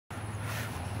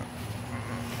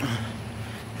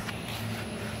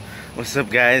What's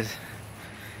up, guys?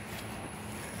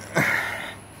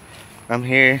 I'm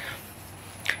here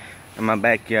in my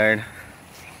backyard.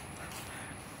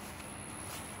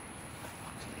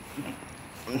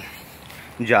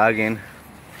 Jogging.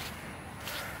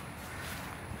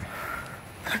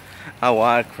 I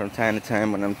walk from time to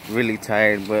time when I'm really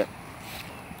tired, but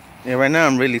yeah, right now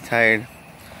I'm really tired.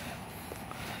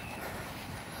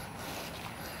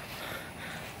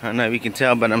 I don't know if you can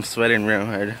tell, but I'm sweating real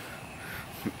hard.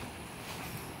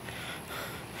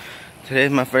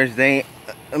 Today's my first day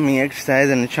of me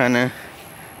exercising and trying to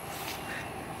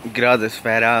get all this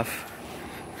fat off.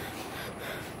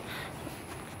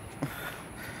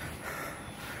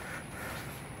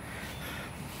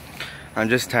 I'm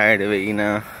just tired of it, you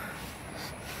know.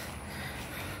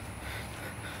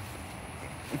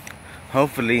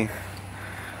 Hopefully,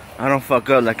 I don't fuck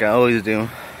up like I always do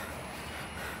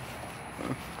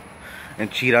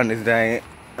and cheat on this diet.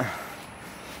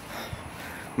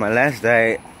 My last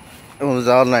diet, it was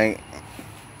all like,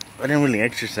 I didn't really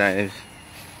exercise.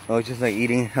 I was just like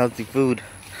eating healthy food.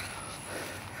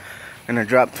 And I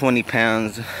dropped 20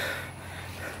 pounds.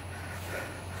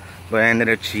 But I ended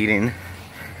up cheating.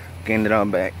 Gained it all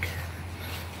back.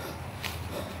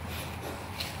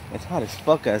 It's hot as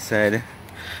fuck outside.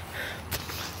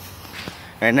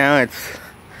 Right now it's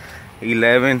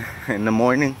 11 in the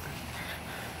morning.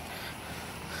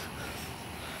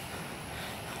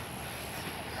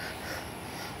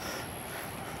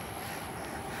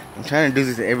 I'm trying to do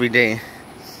this every day.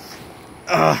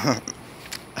 My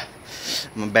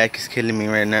back is killing me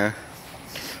right now.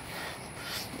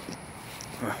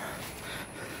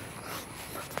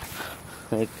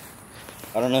 Like,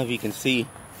 I don't know if you can see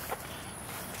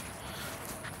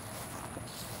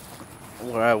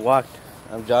where I walked.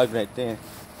 I'm jogging right there.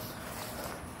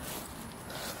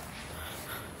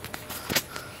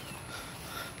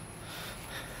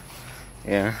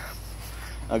 Yeah,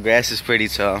 our grass is pretty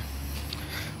tall.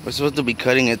 We're supposed to be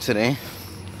cutting it today.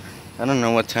 I don't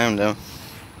know what time though.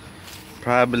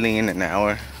 Probably in an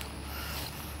hour.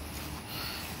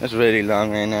 That's really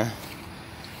long right now.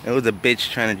 It was a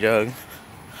bitch trying to jog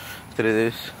through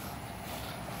this.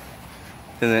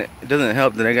 It doesn't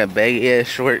help that I got baggy ass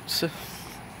shorts.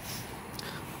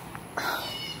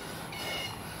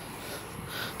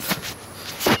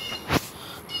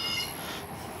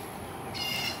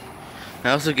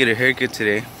 I also get a haircut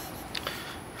today.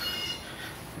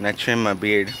 And I trim my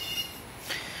beard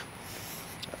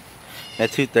at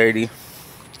 2:30.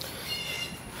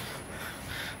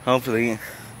 Hopefully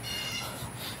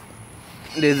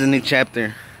there's a new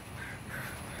chapter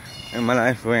in my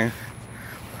life where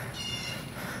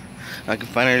I can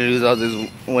finally lose all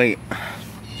this weight.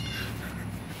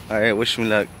 Alright, wish me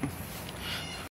luck.